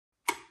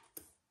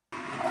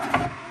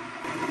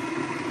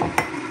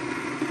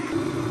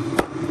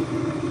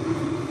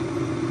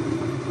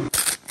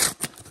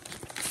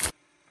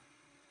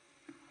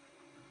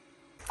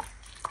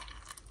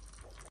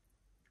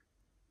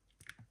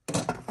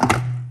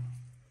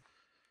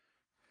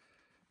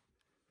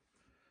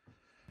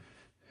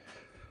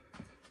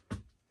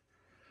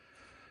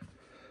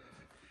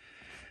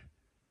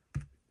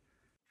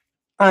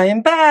I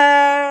am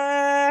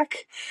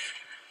back.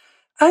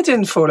 I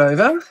didn't fall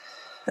over.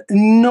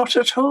 Not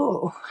at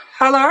all.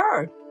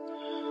 Hello.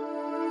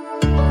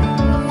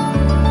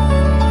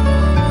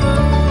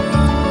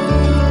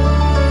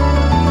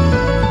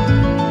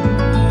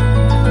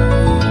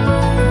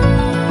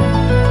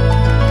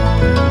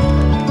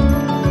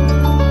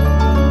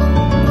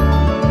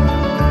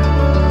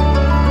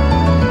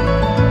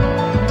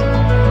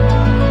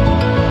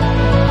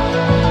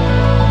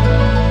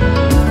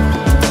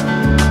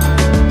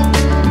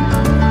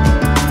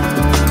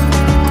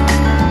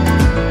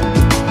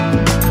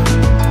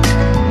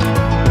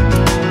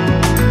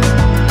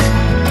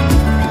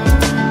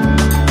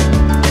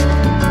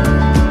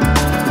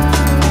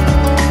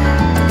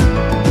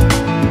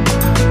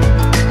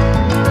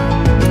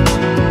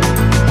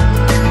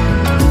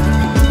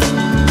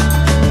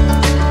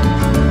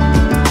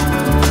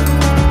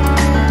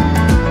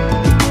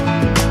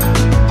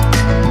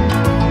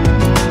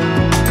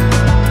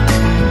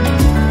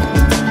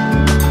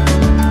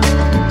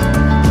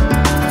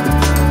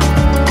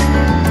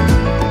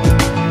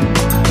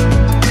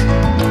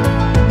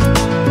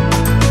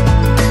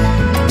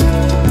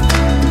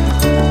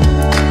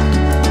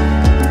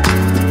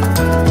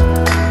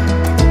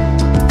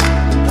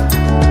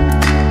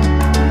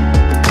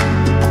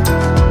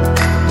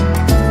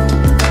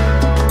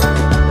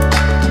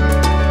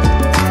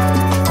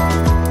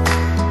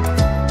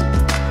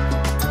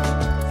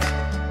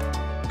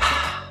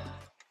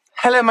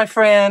 Hello, my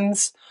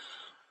friends.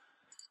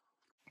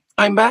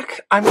 I'm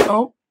back.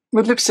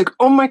 With lipstick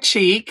on my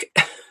cheek.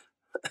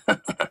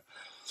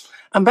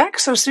 I'm back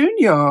so soon,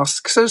 you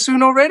ask. So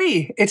soon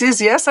already. It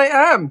is, yes, I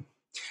am.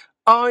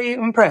 Are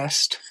you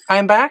impressed?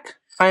 I'm back.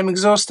 I'm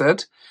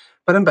exhausted,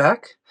 but I'm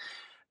back.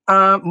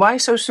 Why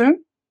so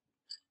soon?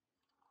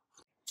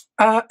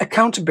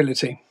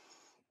 Accountability.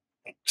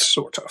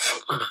 Sort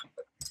of.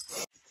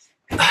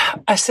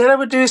 I said I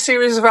would do a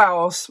series of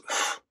owls.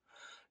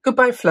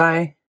 Goodbye,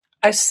 fly.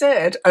 I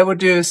said I would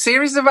do a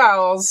series of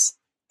owls,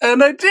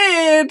 and I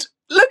did.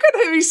 Look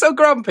at him, he's so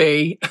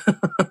grumpy.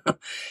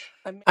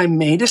 I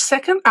made a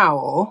second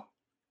owl,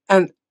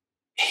 and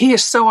he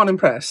is so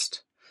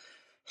unimpressed.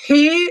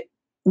 He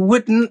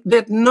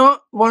did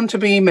not want to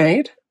be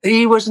made.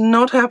 He was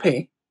not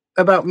happy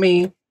about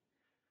me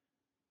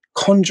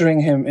conjuring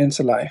him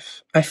into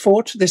life. I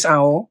fought this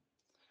owl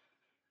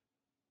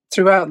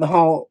throughout the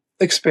whole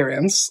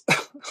experience.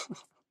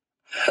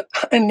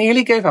 I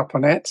nearly gave up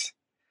on it.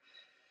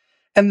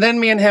 And then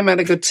me and him had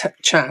a good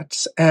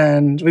chat,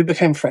 and we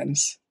became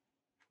friends.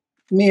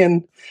 Me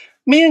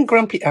and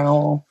Grumpy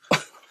Owl.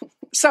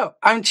 So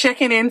I'm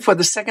checking in for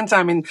the second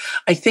time in,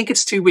 I think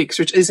it's 2 weeks,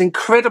 which is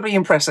incredibly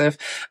impressive.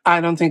 I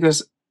don't think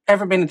there's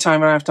ever been a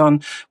time where I've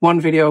done one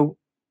video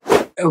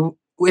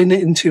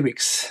in 2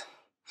 weeks.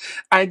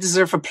 I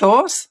deserve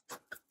applause.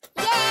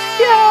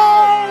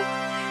 Yay!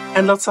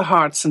 And lots of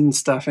hearts and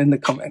stuff in the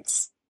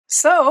comments.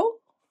 So,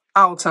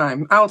 owl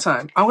time. I'm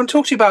going to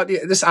talk to you about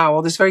this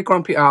owl, this very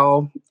grumpy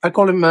owl. I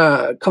call him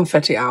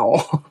Confetti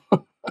Owl.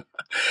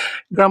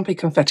 Grumpy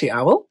Confetti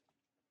Owl.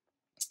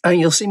 And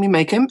you'll see me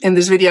make him in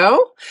this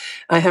video.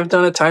 I have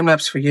done a time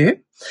lapse for you.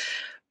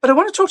 But I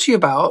want to talk to you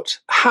about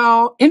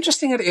how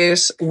interesting it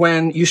is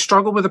when you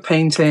struggle with a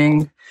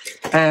painting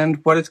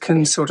and what it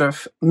can sort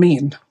of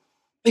mean.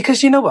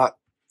 Because you know what?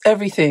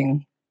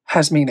 Everything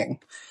has meaning.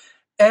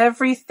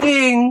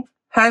 Everything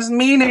has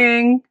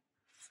meaning.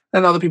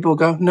 And other people will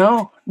go,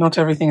 no, not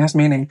everything has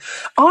meaning.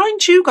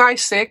 Aren't you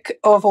guys sick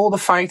of all the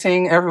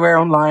fighting everywhere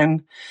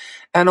online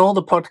and all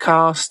the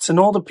podcasts and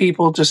all the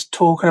people just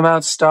talking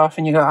about stuff?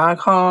 And you go, I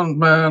can't,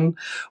 man.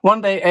 One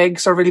day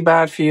eggs are really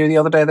bad for you. The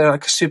other day they're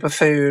like a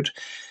superfood.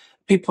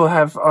 People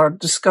are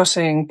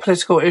discussing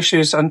political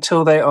issues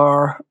until they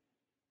are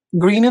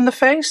green in the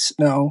face.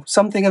 No,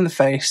 something in the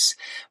face,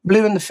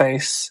 blue in the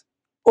face,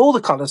 all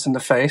the colors in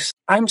the face.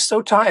 I'm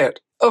so tired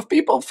of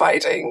people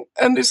fighting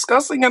and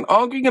discussing and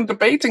arguing and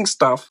debating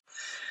stuff.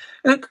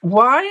 Look,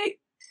 why?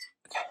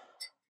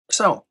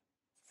 So,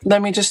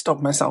 let me just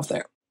stop myself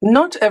there.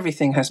 Not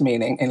everything has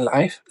meaning in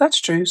life. That's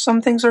true.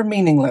 Some things are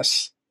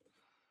meaningless.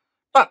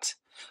 But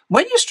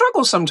when you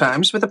struggle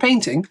sometimes with a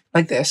painting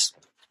like this,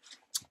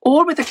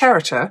 or with a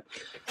character,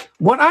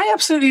 what I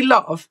absolutely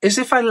love is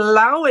if I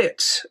allow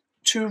it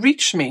to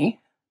reach me,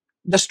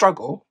 the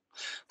struggle.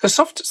 Because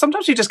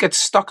sometimes you just get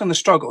stuck in the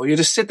struggle. You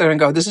just sit there and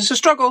go, this is a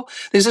struggle.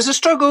 This is a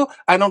struggle.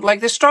 I don't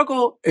like this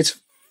struggle. It's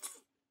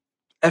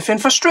effing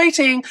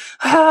frustrating.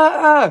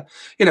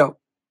 You know,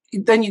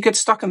 then you get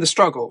stuck in the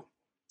struggle.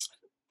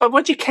 But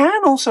what you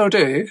can also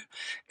do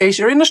is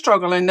you're in the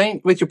struggle and then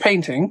with your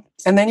painting,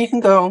 and then you can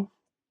go,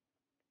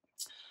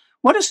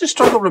 what is this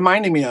struggle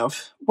reminding me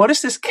of? What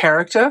is this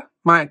character,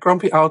 my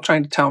grumpy owl,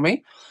 trying to tell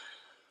me?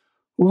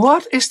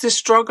 What is this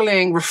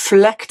struggling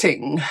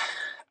reflecting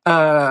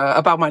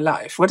about my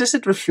life? What is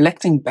it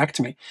reflecting back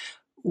to me?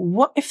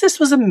 What if this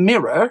was a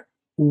mirror?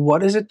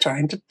 What is it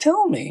trying to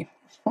tell me?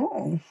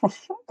 Oh,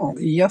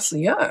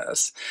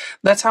 yes.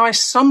 That's how I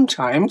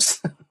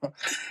sometimes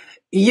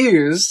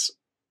use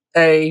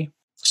a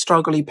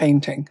struggly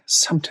painting.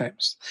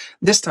 Sometimes.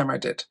 This time I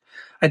did.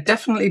 I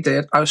definitely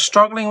did. I was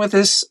struggling with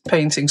this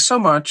painting so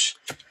much.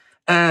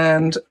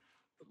 And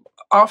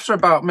after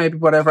about maybe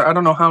whatever, I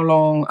don't know how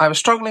long I was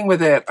struggling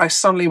with it, I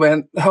suddenly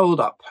went, hold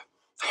up.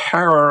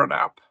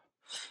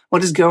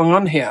 What is going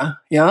on here?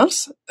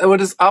 Yes?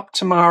 What is up,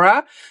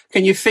 Tamara?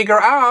 Can you figure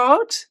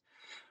out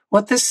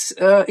what this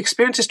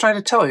experience is trying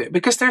to tell you?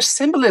 Because there's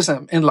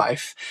symbolism in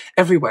life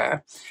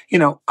everywhere. You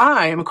know,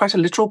 I am quite a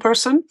literal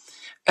person.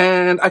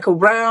 And I go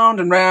round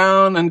and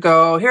round and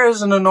go,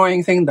 here's an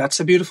annoying thing, that's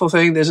a beautiful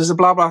thing, this is a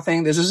blah blah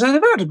thing, this is a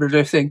blah blah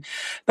blah thing.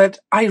 But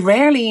I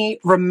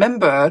rarely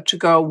remember to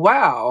go,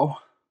 wow,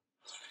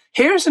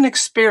 here's an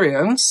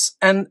experience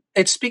and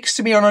it speaks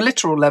to me on a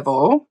literal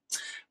level,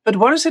 but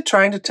what is it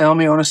trying to tell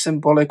me on a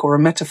symbolic or a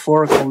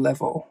metaphorical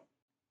level?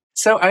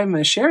 So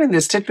I'm sharing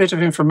this tidbit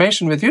of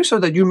information with you so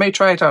that you may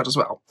try it out as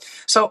well.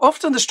 So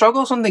often the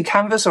struggles on the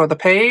canvas or the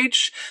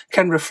page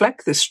can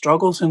reflect the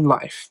struggles in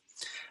life.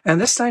 And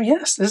this time,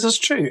 yes, this is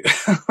true.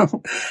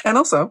 And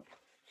also,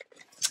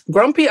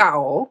 Grumpy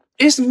Owl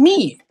is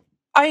me.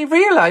 I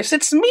realize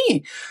it's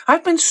me.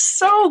 I've been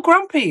so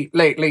grumpy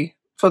lately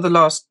for the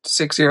last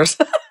 6 years.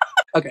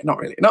 Okay, not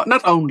really.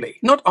 Not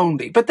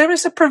only. But there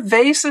is a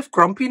pervasive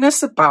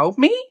grumpiness about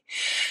me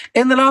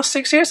in the last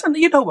 6 years. And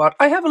you know what?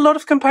 I have a lot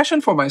of compassion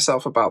for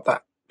myself about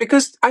that.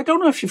 Because I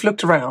don't know if you've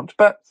looked around,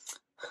 but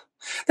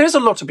there's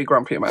a lot to be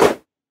grumpy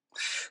about.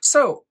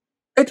 So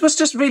it was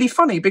just really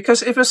funny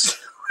because it was...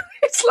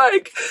 It's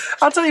like,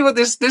 I'll tell you what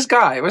this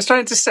guy was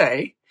trying to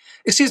say.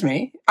 Excuse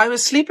me, I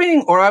was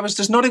sleeping or I was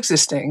just not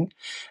existing.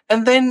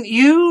 And then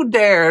you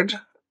dared,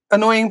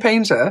 annoying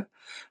painter,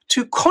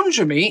 to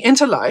conjure me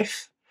into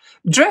life,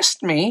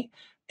 dressed me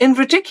in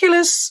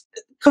ridiculous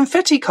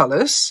confetti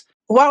colors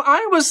while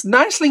I was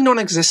nicely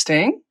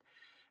non-existing.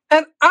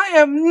 And I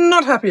am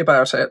not happy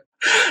about it.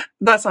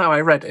 That's how I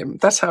read him.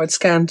 That's how it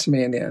scanned to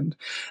me in the end.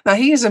 Now,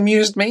 he has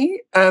amused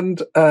me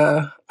and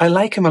I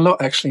like him a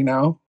lot actually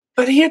now.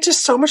 But he had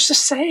just so much to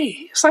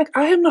say. It's like,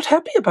 I am not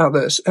happy about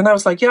this. And I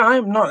was like, yeah, I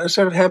am not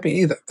sort of happy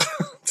either.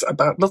 It's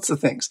about lots of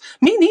things.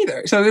 Me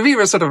neither. So we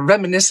were sort of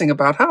reminiscing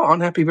about how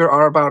unhappy we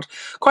are about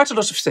quite a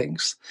lot of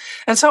things.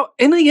 And so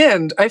in the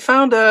end, I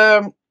found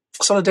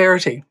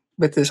solidarity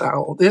with this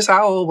owl. This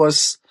owl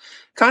was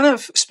kind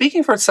of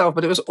speaking for itself,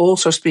 but it was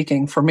also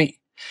speaking for me.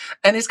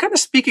 And he's kind of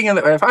speaking in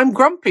the way, if I'm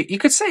grumpy, you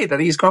could say that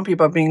he's grumpy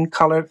about being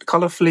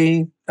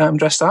colorfully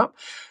dressed up.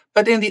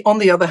 But on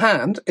the other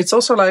hand, it's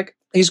also like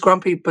he's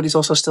grumpy, but he's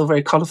also still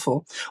very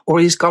colorful, or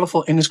he's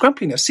colorful in his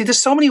grumpiness. See,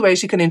 there's so many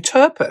ways you can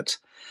interpret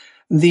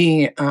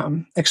the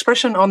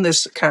expression on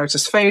this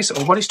character's face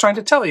or what he's trying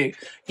to tell you.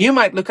 You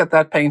might look at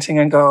that painting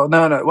and go,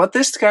 no, what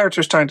this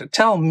character is trying to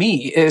tell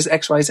me is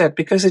X, Y, Z,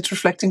 because it's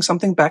reflecting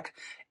something back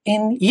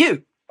in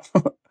you.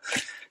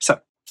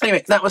 So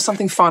anyway, that was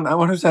something fun I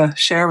wanted to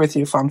share with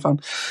you. Fun.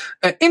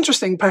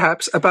 Interesting,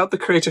 perhaps, about the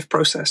creative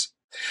process.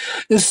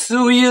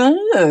 So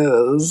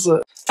yes.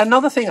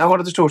 Another thing I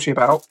wanted to talk to you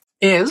about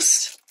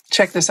is,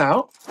 check this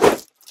out.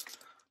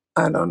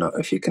 I don't know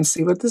if you can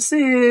see what this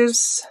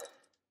is.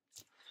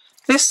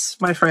 This,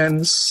 my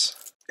friends,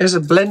 is a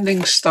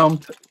blending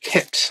stump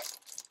kit.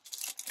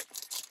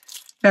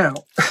 Now,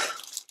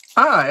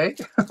 I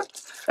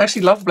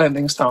actually love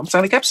blending stumps,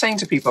 and I kept saying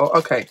to people,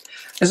 okay,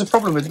 there's a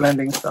problem with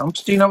blending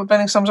stumps. Do you know what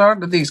blending stumps are?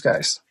 They're these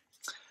guys.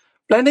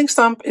 Blending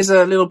stump is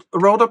a little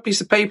rolled up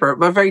piece of paper,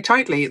 but very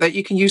tightly, that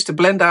you can use to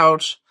blend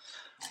out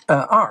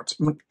art,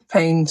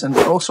 paint, and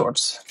all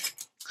sorts.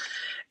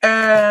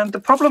 And the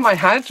problem I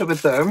had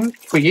with them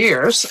for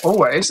years,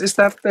 always, is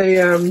that they,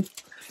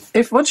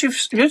 once you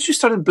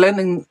started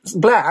blending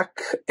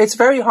black, it's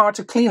very hard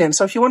to clean it.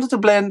 So if you wanted to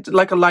blend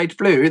like a light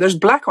blue, there's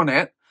black on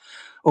it,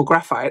 or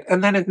graphite,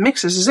 and then it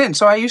mixes in.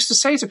 So I used to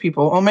say to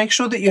people, oh, make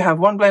sure that you have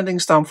one blending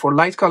stump for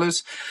light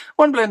colors,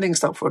 one blending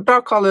stump for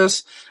dark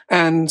colors,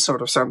 and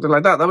sort of something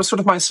like that. That was sort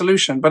of my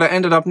solution, but I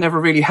ended up never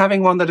really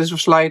having one that is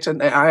just light,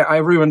 and I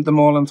ruined them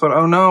all and thought,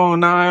 oh no,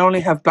 now I only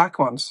have black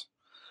ones,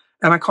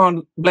 and I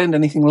can't blend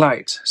anything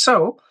light.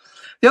 So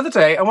the other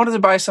day, I wanted to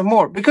buy some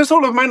more, because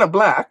all of mine are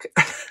black,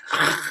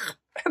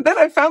 and then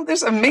I found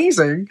this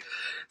amazing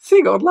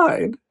thing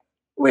online,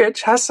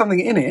 which has something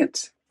in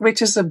it,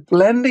 which is a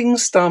blending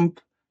stump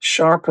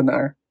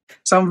sharpener.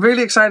 So I'm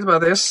really excited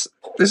about this.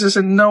 This is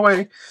in no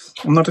way,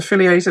 I'm not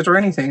affiliated or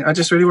anything. I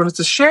just really wanted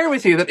to share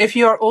with you that if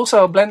you are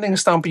also a blending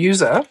stump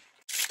user,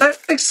 that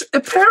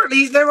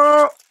apparently there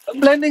are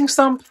blending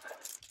stump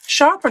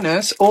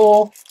sharpeners,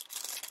 or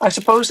I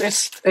suppose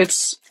it's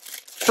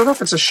I don't know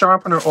if it's a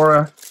sharpener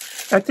or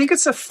I think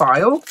it's a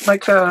file,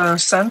 like a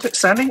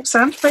sanding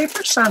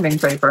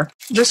paper.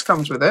 This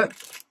comes with it.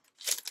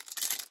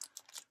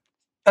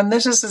 And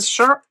this is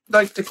the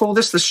like they call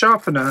this the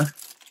sharpener.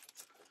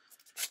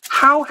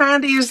 How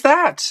handy is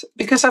that?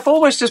 Because I've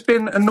always just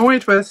been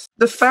annoyed with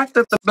the fact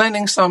that the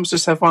blending stumps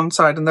just have one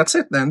side and that's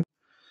it then.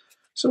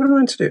 So what am I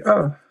going to do?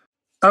 Oh,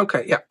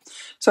 okay, yeah.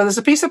 So there's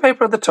a piece of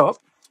paper at the top.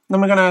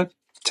 Then we're going to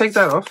take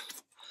that off.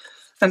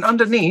 And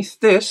underneath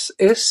this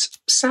is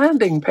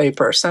sanding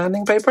paper.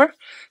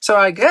 So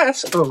I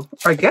guess all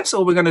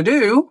we're going to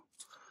do,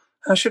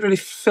 I should really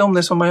film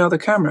this on my other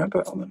camera,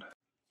 but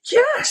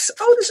Yes!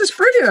 Oh, this is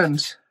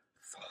brilliant!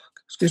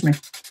 Fuck, excuse me.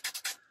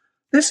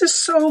 This is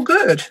so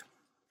good.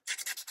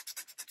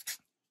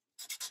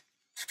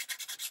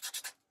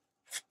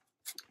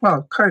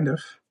 Well, kind of.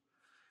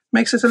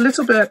 Makes it a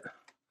little bit...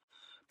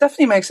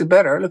 Definitely makes it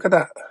better. Look at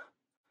that.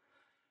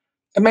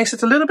 It makes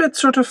it a little bit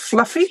sort of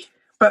fluffy,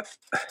 but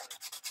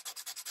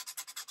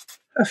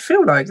I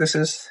feel like this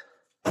is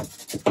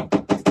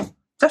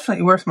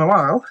definitely worth my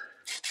while.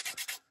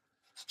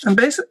 And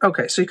basically,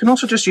 okay, so you can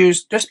also just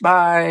use just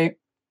buy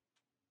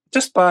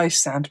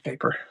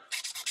sandpaper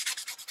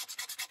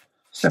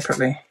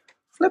separately.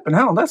 Flipping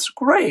hell, that's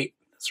great.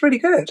 That's really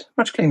good.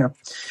 Much cleaner.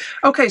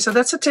 Okay, so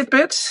that's a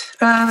tidbit,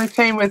 and it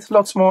came with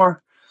lots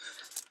more,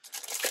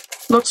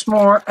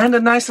 and a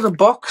nice little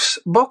box.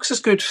 Box is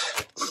good.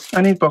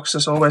 I need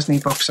boxes. Always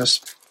need boxes.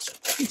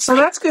 So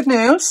that's good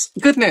news.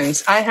 Good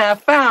news. I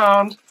have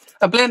found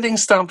a blending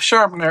stump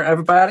sharpener,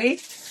 everybody.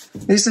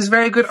 This is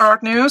very good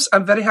art news.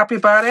 I'm very happy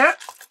about it.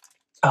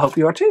 I hope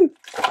you are too.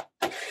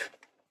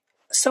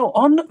 So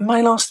on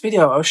my last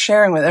video, I was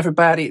sharing with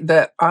everybody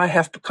that I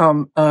have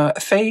become a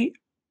Fae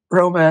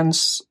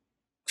romance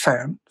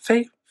fan.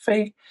 Fae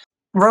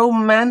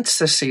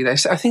romanticy, they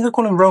say. I think they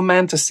call them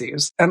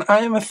romanticities. And I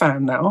am a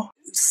fan now.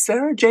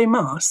 Sarah J.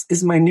 Maas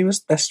is my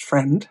newest best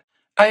friend.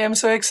 I am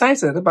so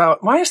excited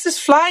about... Why is this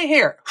fly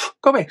here?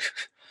 Go away.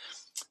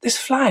 This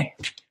fly.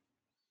 Do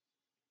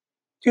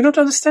you not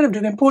understand? I'm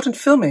doing important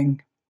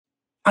filming.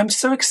 I'm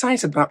so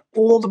excited about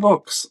all the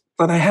books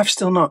that I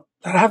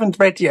haven't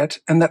read yet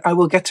and that I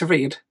will get to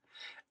read.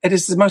 It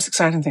is the most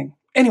exciting thing.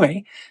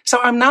 Anyway, so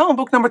I'm now on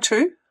book number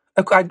 2.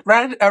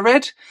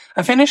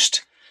 I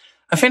finished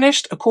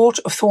A Court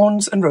of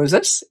Thorns and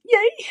Roses.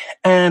 Yay!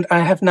 And I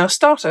have now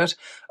started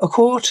A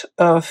Court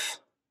of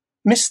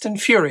Mist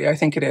and Fury, I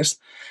think it is.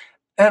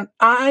 And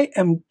I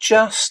am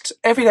just,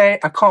 every day,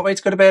 I can't wait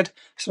to go to bed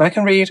so I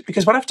can read,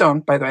 because what I've done,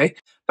 by the way,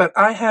 but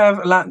I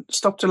have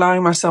stopped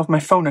allowing myself my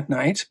phone at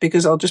night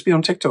because I'll just be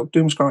on TikTok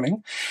doom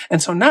scrolling.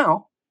 And so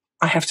now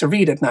I have to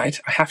read at night.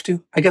 I have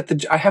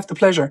the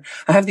pleasure.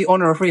 I have the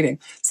honor of reading.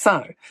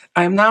 So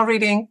I am now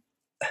reading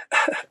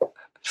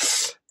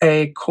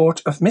A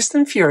Court of Mist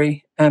and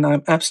Fury, and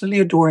I'm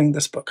absolutely adoring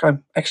this book.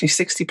 I'm actually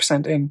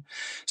 60% in,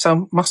 so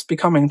I must be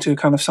coming to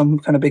some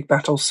kind of big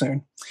battle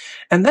soon.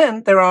 And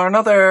then there are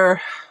another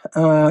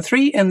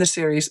 3 in the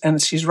series, and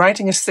she's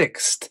writing a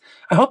 6th.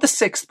 I hope the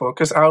 6th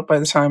book is out by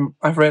the time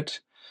I've read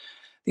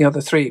the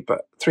other 3,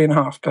 but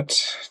 3.5,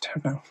 but I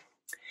don't know.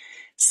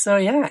 So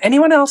yeah,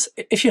 anyone else,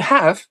 if you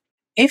have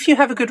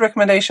a good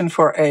recommendation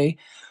for a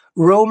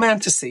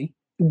romantasy,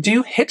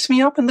 do hit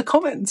me up in the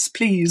comments,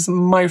 please,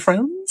 my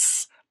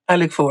friends. I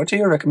look forward to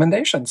your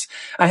recommendations.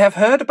 I have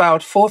heard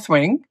about Fourth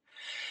Wing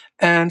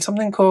and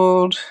something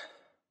called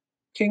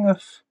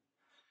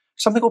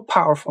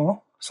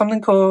Powerful,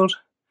 something called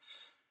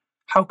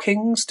How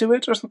Kings Do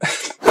It, or something.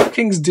 How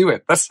Kings Do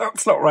It. That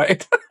sounds not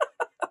right.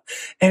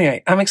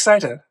 Anyway, I'm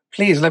excited.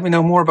 Please let me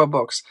know more about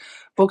books.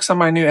 Books are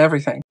my new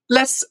everything.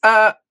 Let's,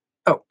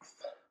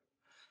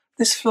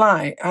 this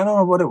fly, I don't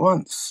know what it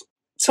wants.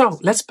 So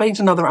let's paint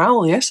another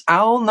owl, yes?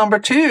 Owl number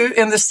 2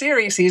 in the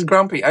series. He's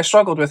grumpy. I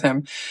struggled with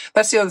him.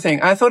 That's the other thing.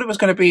 I thought it was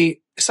going to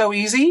be so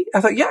easy.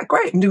 I thought, yeah,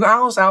 great. I can do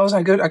owls. I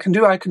can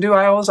do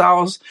owls.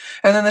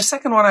 And then the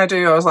second one I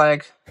was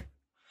like,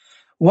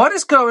 what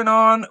is going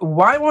on?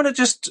 Why want to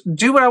just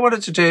do what I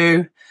wanted to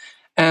do?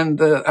 And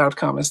the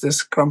outcome is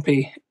this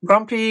grumpy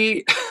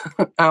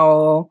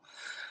owl,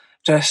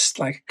 just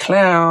like a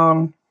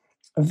clown,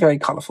 a very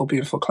colorful,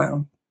 beautiful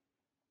clown.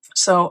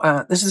 So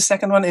this is the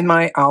second one in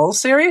my owl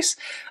series.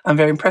 I'm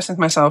very impressed with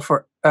myself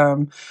for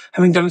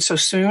having done it so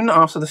soon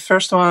after the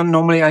first one.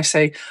 Normally I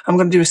say I'm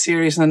going to do a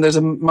series and then there's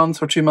a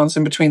month or 2 months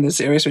in between the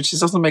series, which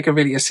doesn't make it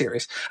really a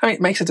series. I mean,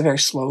 it makes it a very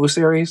slow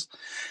series.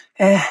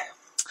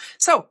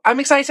 So I'm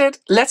excited.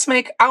 Let's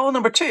make owl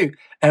number 2.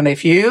 And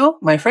if you,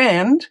 my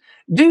friend,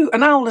 do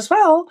an owl as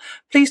well,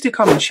 please do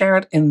come and share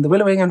it in the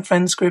Willowing and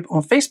Friends group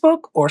on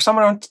Facebook or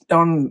somewhere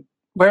on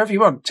wherever you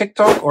want,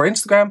 TikTok or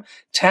Instagram.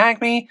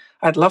 Tag me.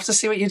 I'd love to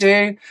see what you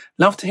do.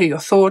 Love to hear your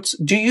thoughts.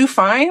 Do you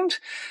find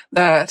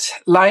that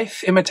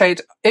life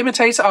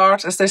imitates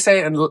art, as they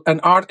say,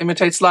 and art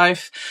imitates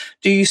life?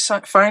 Do you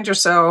find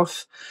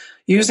yourself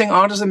using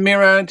art as a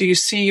mirror? Do you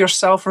see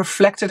yourself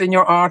reflected in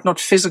your art, not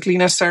physically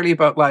necessarily,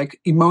 but like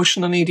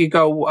emotionally? Do you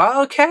go,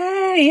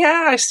 okay,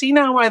 yeah, I see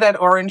now why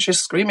that orange is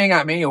screaming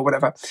at me or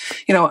whatever?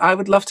 You know, I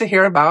would love to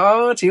hear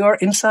about your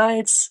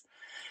insights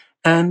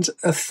and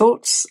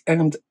thoughts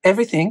and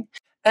everything.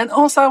 And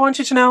also I want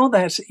you to know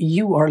that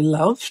you are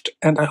loved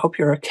and I hope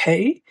you're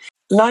okay.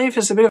 Life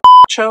is a bit of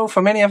a show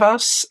for many of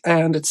us,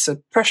 and it's a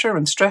pressure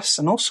and stress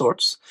and all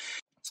sorts.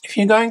 If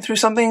you're going through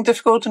something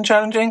difficult and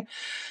challenging,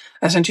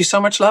 I send you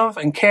so much love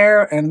and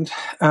care and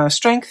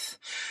strength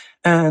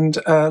and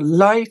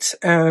light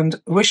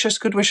and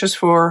good wishes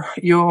for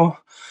your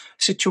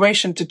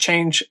situation to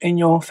change in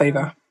your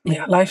favor.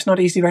 Yeah, life's not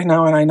easy right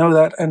now, and I know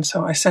that. And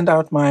so I send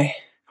out my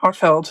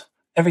heartfelt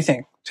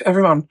everything to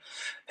everyone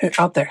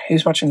out there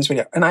who's watching this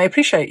video. And I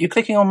appreciate you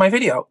clicking on my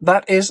video.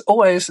 That is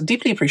always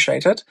deeply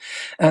appreciated.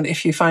 And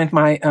if you find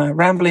my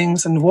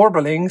ramblings and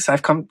warblings,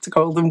 I've come to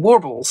call them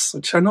warbles,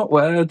 which are not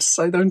words,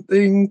 I don't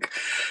think.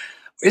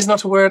 Is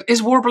not a word.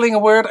 Is warbling a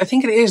word? I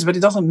think it is, but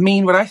it doesn't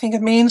mean what I think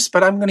it means,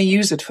 but I'm going to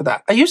use it for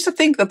that. I used to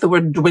think that the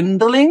word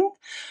dwindling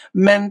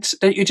meant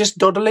that you're just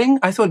dawdling.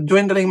 I thought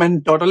dwindling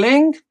meant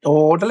dawdling.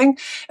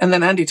 And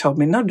then Andy told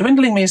me, no,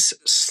 dwindling means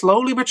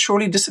slowly but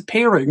surely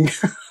disappearing.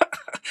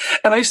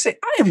 And I say,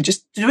 I am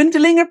just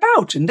dwindling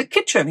about in the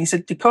kitchen. He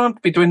said, you can't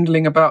be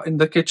dwindling about in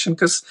the kitchen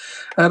because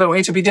I don't want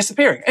you to be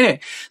disappearing. Anyway,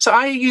 so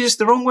I use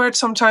the wrong word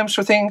sometimes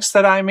for things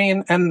that I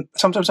mean, and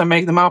sometimes I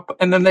make them up,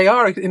 and then they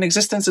are in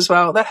existence as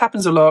well. That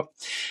happens a lot.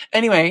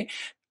 Anyway,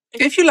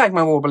 if you like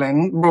my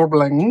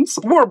warblings,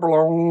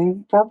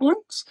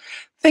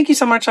 thank you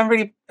so much. I'm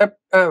really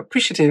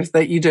appreciative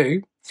that you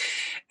do.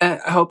 I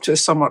hope to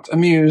somewhat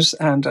amuse,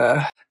 and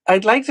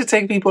I'd like to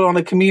take people on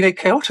a comedic,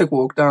 chaotic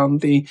walk down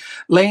the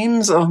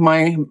lanes of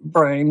my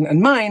brain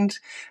and mind,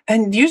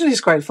 and usually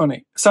it's quite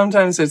funny.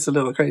 Sometimes it's a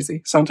little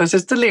crazy. Sometimes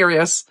it's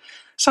delirious.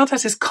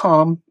 Sometimes it's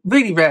calm.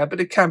 Really rare, but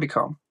it can be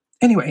calm.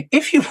 Anyway,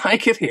 if you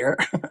like it here,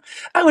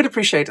 I would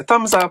appreciate a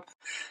thumbs up,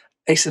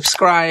 a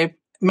subscribe,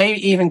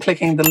 maybe even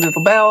clicking the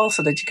little bell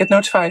so that you get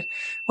notified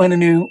when a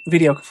new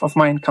video of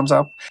mine comes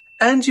up.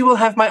 And you will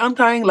have my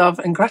undying love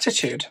and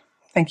gratitude.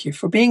 Thank you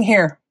for being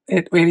here.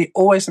 It really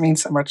always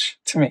means so much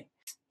to me.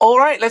 All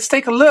right, let's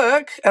take a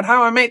look at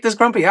how I made this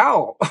grumpy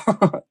owl.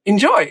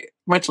 Enjoy.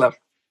 Much love.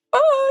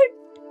 Bye.